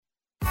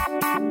Hey,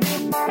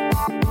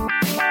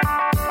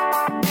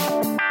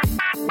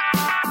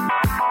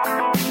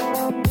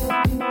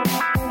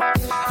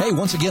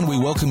 once again, we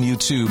welcome you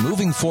to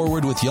Moving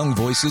Forward with Young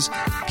Voices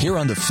here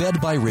on the Fed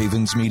by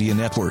Ravens Media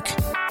Network.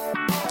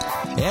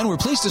 And we're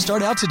pleased to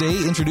start out today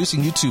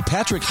introducing you to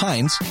Patrick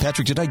Hines.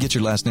 Patrick, did I get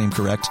your last name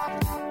correct?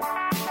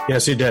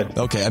 Yes, you did.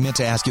 Okay, I meant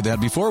to ask you that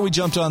before we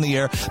jumped on the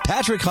air.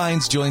 Patrick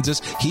Hines joins us.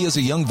 He is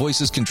a Young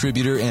Voices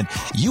contributor, and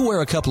you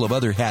wear a couple of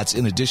other hats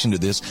in addition to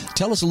this.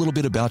 Tell us a little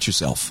bit about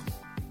yourself.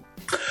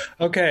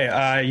 Okay,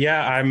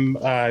 I'm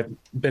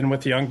been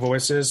with Young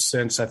Voices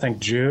since, I think,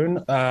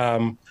 June.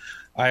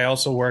 I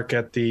also work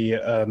at the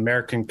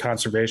American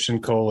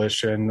Conservation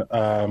Coalition,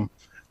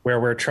 where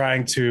we're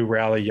trying to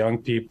rally young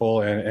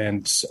people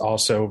and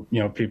also,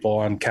 people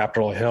on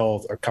Capitol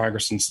Hill or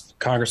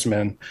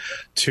congressmen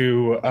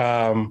to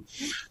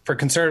for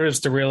conservatives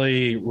to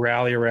really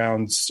rally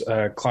around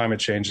climate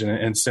change.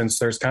 And since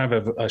there's kind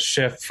of a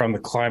shift from the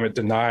climate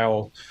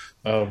denial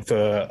of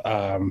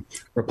the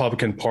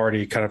Republican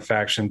Party kind of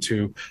faction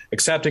to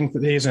accepting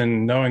these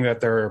and knowing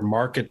that there are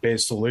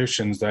market-based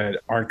solutions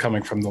that aren't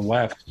coming from the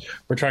left.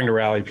 We're trying to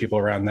rally people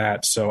around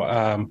that. So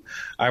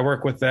I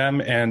work with them,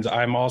 and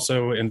I'm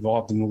also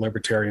involved in the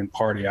Libertarian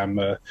Party. I'm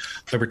a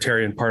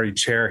Libertarian Party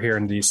chair here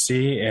in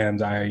D.C.,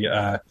 and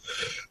I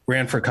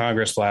ran for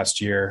Congress last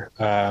year,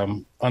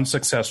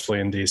 unsuccessfully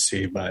in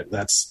D.C., but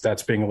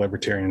that's being a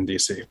Libertarian in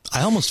D.C.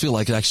 I almost feel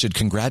like I should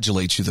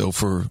congratulate you, though,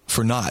 for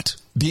not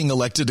being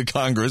elected to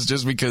Congress,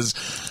 just because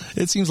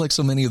it seems like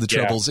so many of the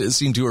troubles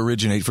seem to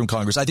originate from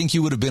Congress. I think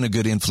you would have been a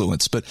good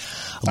influence, but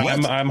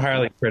I'm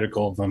highly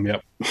critical of them.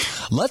 Yep.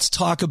 Let's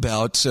talk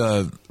about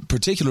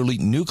particularly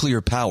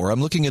nuclear power. I'm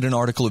looking at an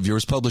article of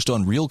yours published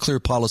on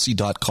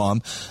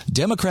realclearpolicy.com.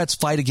 Democrats'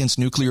 fight against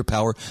nuclear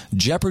power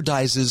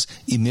jeopardizes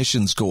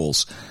emissions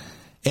goals.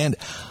 And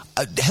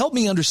help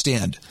me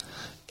understand.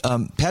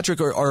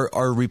 Patrick,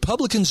 are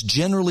Republicans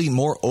generally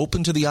more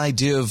open to the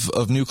idea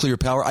of nuclear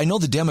power? I know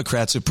the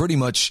Democrats have pretty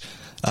much,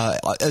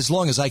 as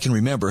long as I can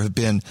remember, have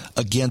been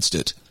against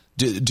it.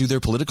 Do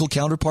their political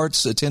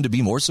counterparts tend to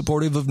be more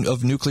supportive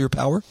of nuclear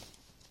power?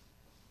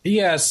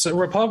 Yes,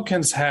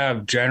 Republicans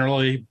have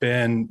generally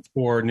been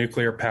for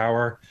nuclear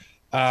power.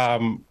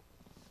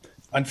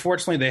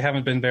 Unfortunately, they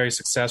haven't been very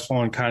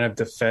successful in kind of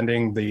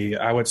defending the,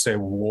 I would say,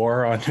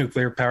 war on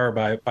nuclear power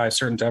by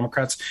certain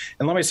Democrats.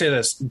 And let me say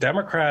this,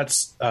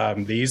 Democrats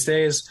these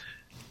days,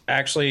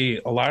 actually,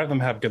 a lot of them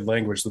have good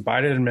language. The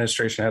Biden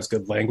administration has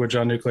good language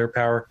on nuclear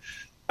power.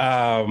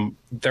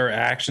 Their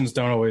actions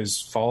don't always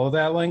follow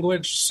that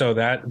language, so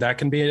that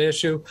can be an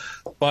issue.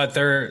 But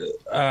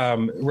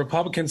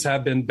Republicans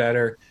have been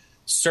better.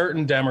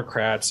 Certain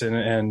Democrats,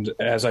 and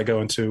as I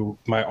go into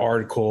my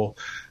article,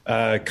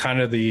 kind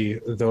of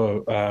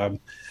the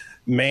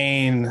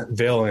main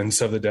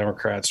villains of the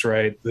Democrats,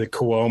 right? The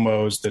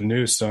Cuomos, the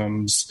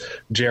Newsoms,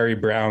 Jerry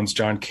Browns,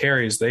 John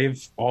Kerrys,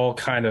 they've all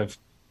kind of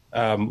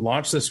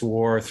launched this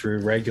war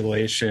through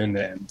regulation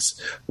and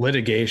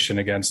litigation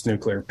against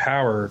nuclear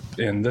power.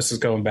 And this is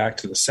going back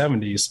to the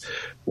 70s,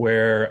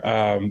 where,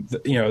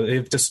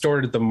 they've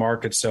distorted the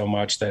market so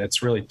much that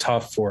it's really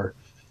tough for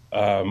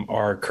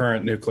our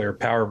current nuclear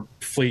power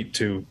fleet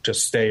to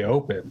just stay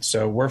open.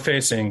 So we're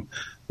facing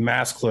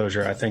mass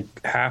closure. I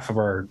think half of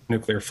our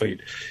nuclear fleet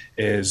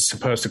is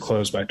supposed to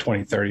close by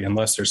 2030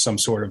 unless there's some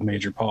sort of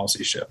major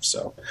policy shift.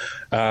 So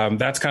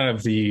that's kind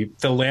of the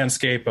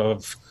landscape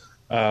of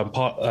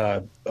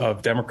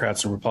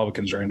Democrats and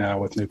Republicans right now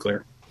with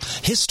nuclear.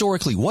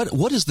 Historically,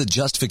 what is the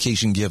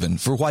justification given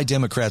for why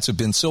Democrats have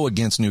been so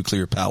against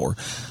nuclear power?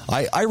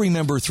 I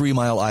remember 3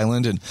 Mile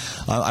Island, and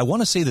I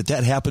want to say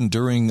that happened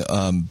during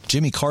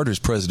Jimmy Carter's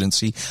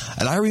presidency.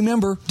 And I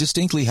remember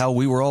distinctly how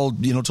we were all,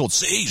 told,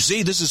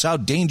 see, this is how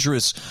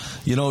dangerous,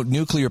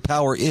 nuclear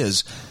power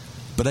is.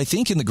 But I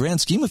think in the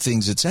grand scheme of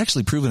things, it's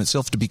actually proven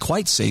itself to be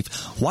quite safe.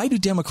 Why do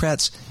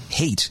Democrats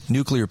hate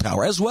nuclear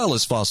power as well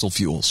as fossil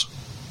fuels?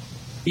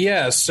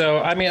 Yeah, so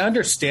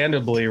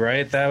understandably,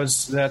 right?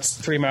 That's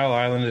 3 Mile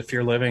Island. If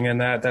you're living in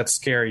that, that's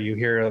scary. You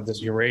hear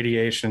this, your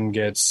radiation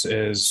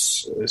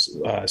is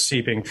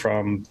seeping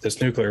from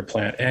this nuclear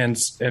plant,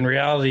 and in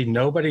reality,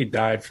 nobody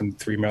died from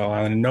 3 Mile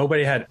Island.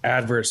 Nobody had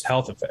adverse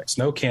health effects,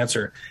 no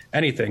cancer,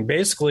 anything.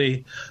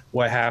 Basically,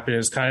 what happened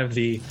is kind of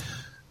the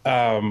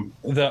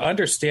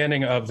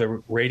understanding of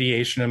the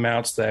radiation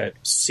amounts that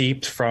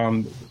seeped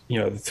from,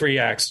 the 3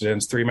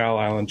 accidents, 3 Mile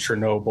Island,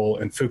 Chernobyl,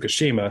 and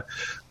Fukushima,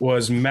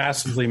 was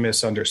massively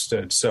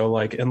misunderstood. So,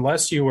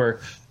 unless you were,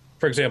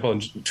 for example, in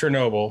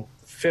Chernobyl,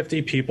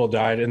 50 people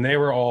died, and they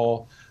were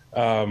all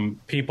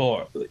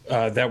people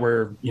that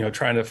were,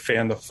 trying to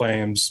fan the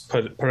flames,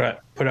 put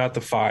out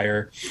the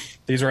fire.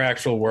 These are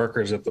actual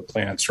workers at the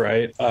plants,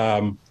 right?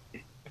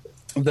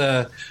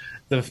 The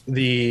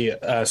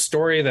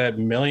story that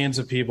millions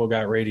of people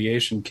got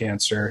radiation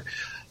cancer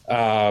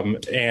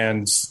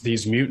and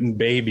these mutant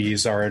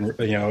babies are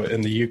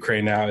in the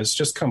Ukraine now is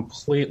just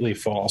completely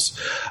false.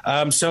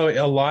 So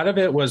a lot of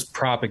it was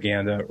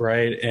propaganda,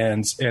 right?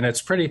 And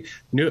it's pretty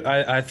new.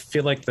 I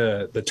feel like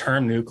the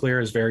term nuclear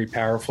is very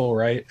powerful,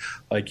 right?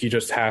 Like you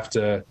just have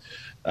to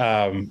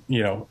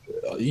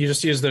You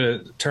just use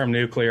the term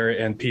nuclear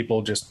and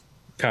people just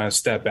kind of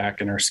step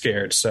back and are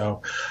scared.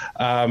 So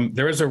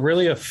there was a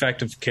really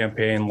effective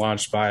campaign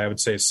launched by, I would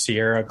say,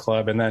 Sierra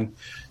Club, and then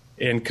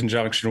in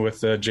conjunction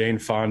with Jane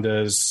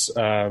Fonda's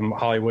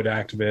Hollywood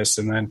activists,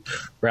 and then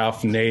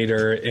Ralph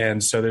Nader.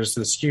 And so there's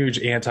this huge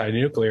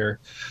anti-nuclear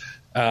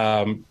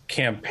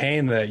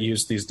campaign that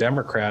used these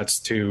Democrats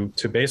to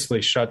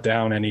basically shut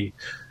down any.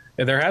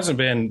 There's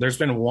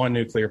been one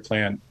nuclear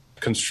plant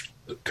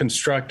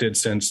constructed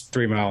since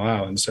 3 Mile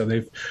Island, so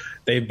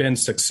they've been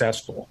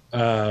successful.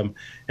 And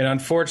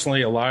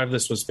unfortunately, a lot of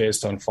this was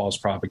based on false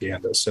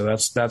propaganda. So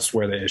that's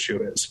where the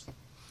issue is.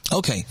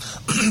 Okay,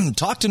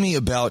 talk to me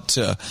about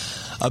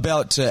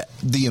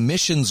the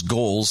emissions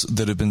goals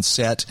that have been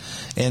set,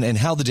 and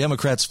how the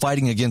Democrats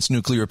fighting against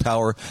nuclear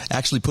power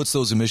actually puts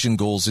those emission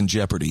goals in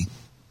jeopardy.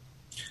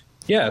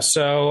 Yeah,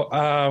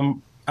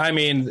 so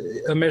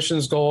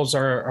emissions goals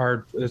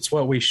are it's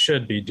what we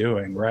should be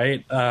doing,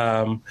 right?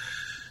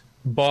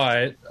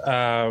 But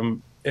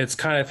it's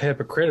kind of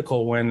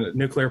hypocritical when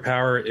nuclear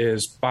power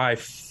is by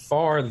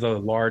far the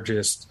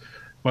largest,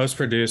 most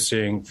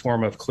producing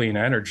form of clean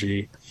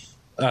energy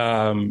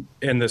in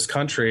this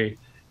country,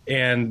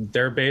 and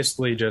they're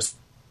basically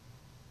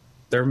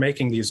they're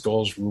making these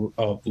goals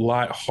a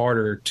lot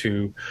harder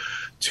to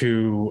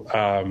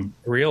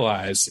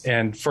realize.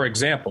 And for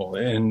example,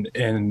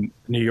 in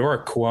New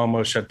York,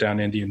 Cuomo shut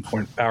down Indian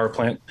Point Power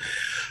Plant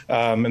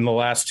in the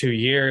last 2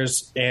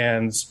 years,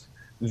 and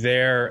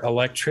their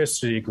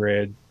electricity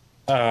grid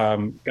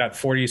got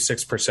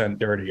 46%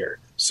 dirtier.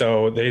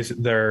 So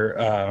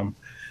their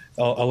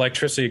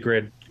electricity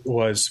grid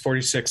was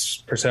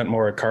 46%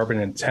 more carbon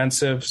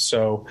intensive.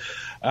 So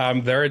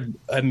they're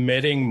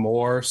emitting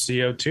more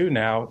CO2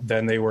 now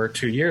than they were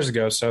 2 years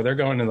ago. So they're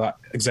going in the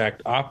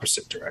exact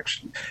opposite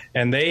direction.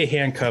 And they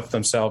handcuff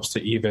themselves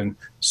to even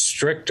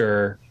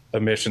stricter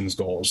emissions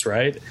goals,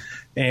 right?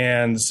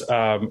 And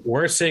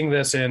we're seeing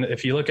this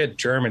if you look at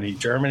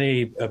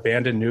Germany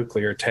abandoned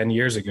nuclear 10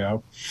 years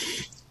ago.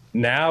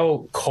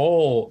 Now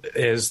coal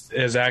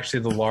is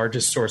actually the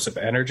largest source of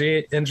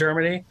energy in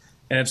Germany.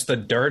 And it's the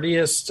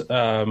dirtiest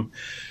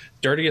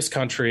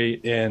country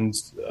in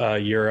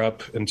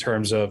Europe in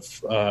terms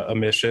of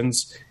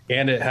emissions,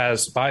 and it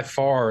has by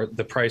far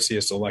the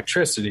priciest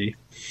electricity.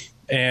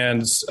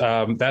 And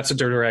that's a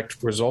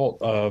direct result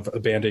of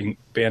abandoning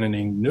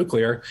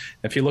nuclear.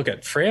 If you look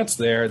at France,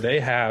 they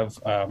have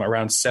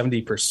around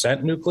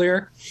 70%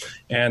 nuclear,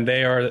 and they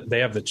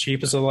have the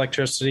cheapest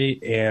electricity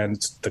and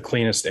the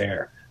cleanest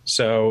air.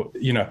 So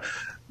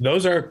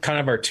those are kind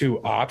of our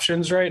two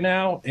options right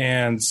now.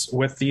 And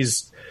with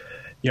these,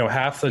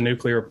 half the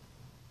nuclear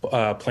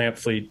plant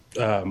fleet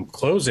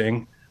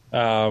closing,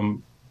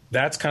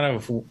 that's kind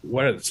of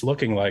what it's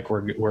looking like.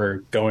 We're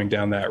going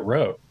down that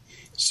road.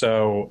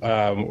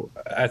 So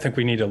I think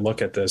we need to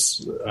look at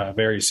this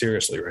very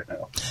seriously right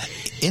now.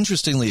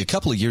 Interestingly, a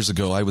couple of years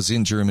ago, I was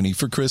in Germany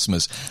for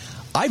Christmas.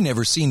 I've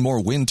never seen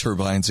more wind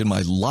turbines in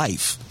my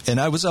life. And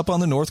I was up on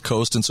the North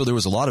Coast, and so there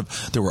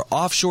were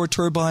offshore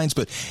turbines,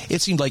 but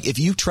it seemed like if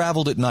you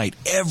traveled at night,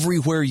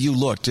 everywhere you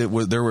looked, there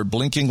were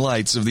blinking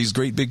lights of these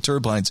great big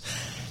turbines.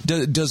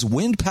 Does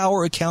wind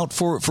power account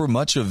for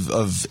much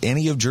of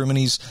any of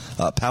Germany's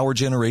power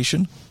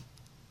generation?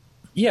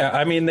 Yeah,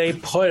 I mean, they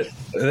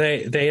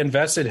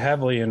invested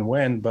heavily in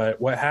wind, but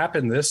what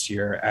happened this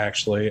year,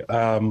 actually,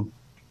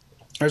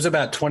 there's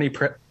about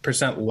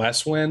 20%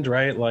 less wind,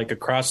 right? Like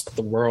across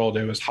the world,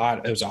 it was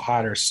hot. It was a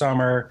hotter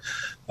summer,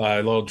 a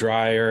little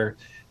drier.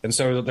 And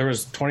so there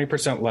was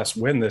 20% less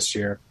wind this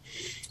year.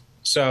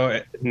 So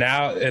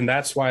now, and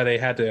that's why they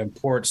had to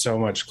import so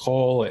much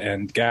coal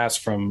and gas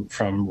from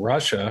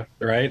Russia,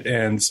 right?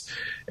 And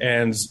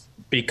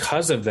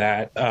because of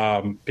that,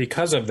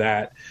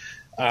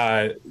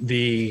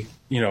 the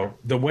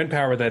wind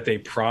power that they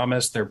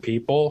promised their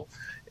people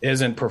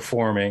isn't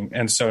performing,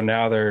 and so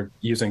now they're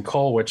using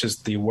coal, which is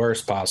the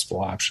worst possible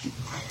option.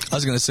 I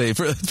was going to say,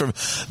 from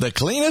the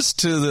cleanest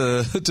to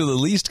the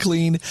least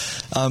clean.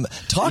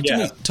 Talk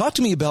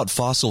to me about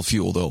fossil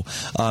fuel, though.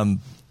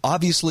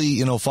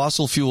 Obviously,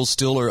 fossil fuels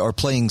still are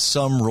playing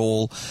some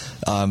role.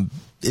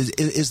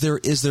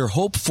 Is there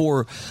hope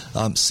for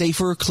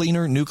safer,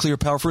 cleaner nuclear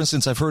power? For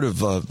instance, I've heard of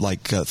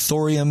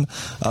thorium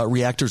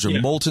reactors or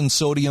molten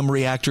sodium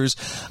reactors.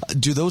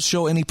 Do those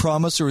show any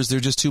promise, or is there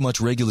just too much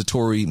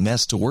regulatory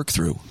mess to work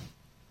through?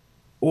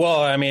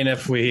 Well, I mean,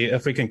 if we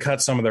can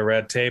cut some of the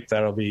red tape,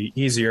 that'll be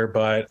easier.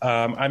 But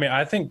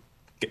I think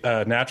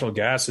natural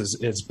gas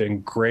has been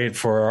great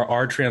for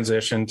our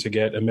transition to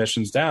get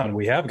emissions down.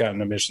 We have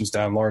gotten emissions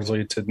down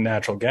largely to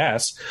natural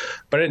gas,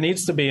 but it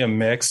needs to be a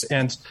mix.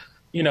 And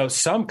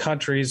some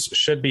countries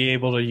should be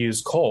able to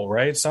use coal,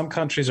 right? Some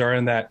countries are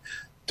in that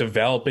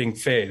developing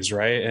phase,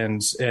 right?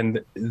 And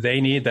they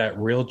need that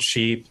real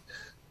cheap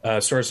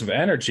source of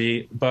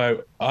energy.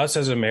 But us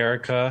as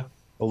America,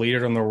 a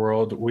leader in the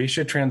world, we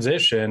should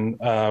transition.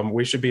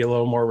 We should be a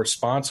little more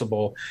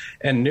responsible.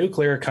 And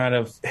nuclear kind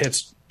of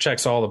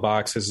checks all the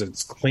boxes.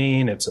 It's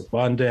clean, it's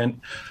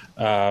abundant,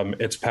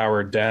 it's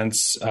power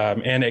dense,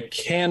 and it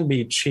can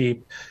be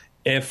cheap.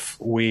 if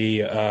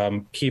we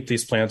keep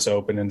these plants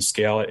open and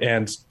scale it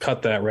and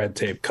cut that red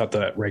tape, cut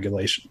that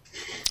regulation.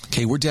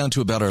 Okay, we're down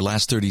to about our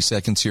last 30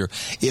 seconds here.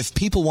 If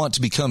people want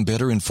to become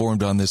better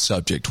informed on this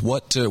subject,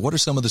 what are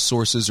some of the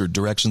sources or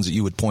directions that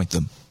you would point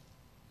them?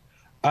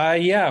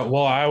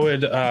 Well, I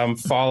would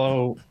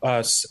follow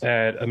us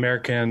at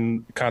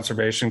American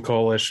Conservation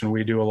Coalition.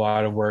 We do a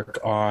lot of work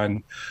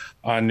on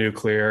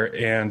nuclear,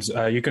 and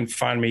you can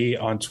find me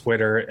on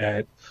Twitter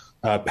at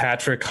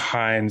Patrick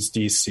Hines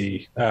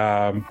DC,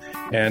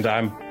 and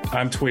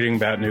I'm tweeting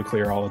about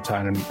nuclear all the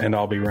time, and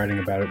I'll be writing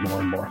about it more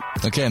and more.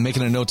 Okay, I'm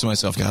making a note to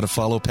myself. Got to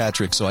follow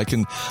Patrick so I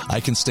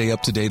can stay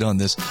up to date on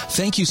this.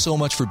 Thank you so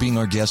much for being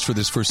our guest for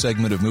this first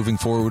segment of Moving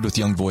Forward with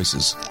Young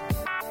Voices.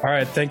 All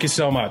right, thank you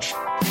so much.